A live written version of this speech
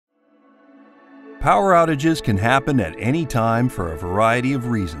Power outages can happen at any time for a variety of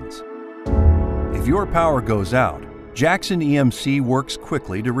reasons. If your power goes out, Jackson EMC works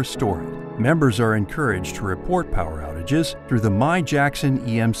quickly to restore it. Members are encouraged to report power outages through the My Jackson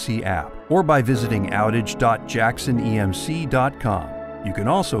EMC app or by visiting outage.jacksonemc.com. You can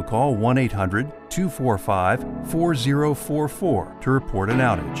also call 1-800-245-4044 to report an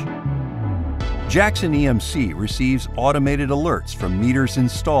outage. Jackson EMC receives automated alerts from meters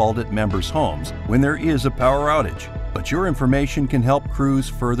installed at members' homes when there is a power outage, but your information can help crews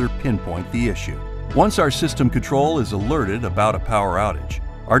further pinpoint the issue. Once our system control is alerted about a power outage,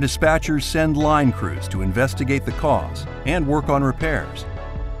 our dispatchers send line crews to investigate the cause and work on repairs.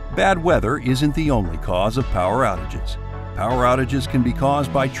 Bad weather isn't the only cause of power outages. Power outages can be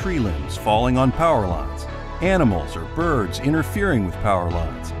caused by tree limbs falling on power lines, animals or birds interfering with power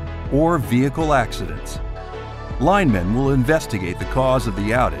lines, or vehicle accidents. Linemen will investigate the cause of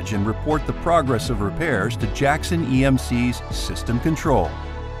the outage and report the progress of repairs to Jackson EMC's system control.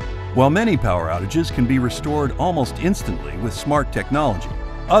 While many power outages can be restored almost instantly with smart technology,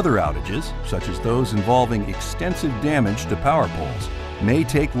 other outages, such as those involving extensive damage to power poles, may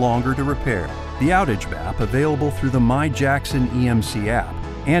take longer to repair. The Outage map, available through the My Jackson EMC app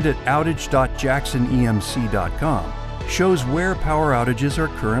and at outage.jacksonemc.com, shows where power outages are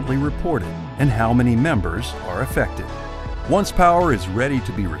currently reported and how many members are affected. Once power is ready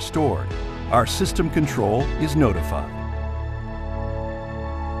to be restored, our system control is notified.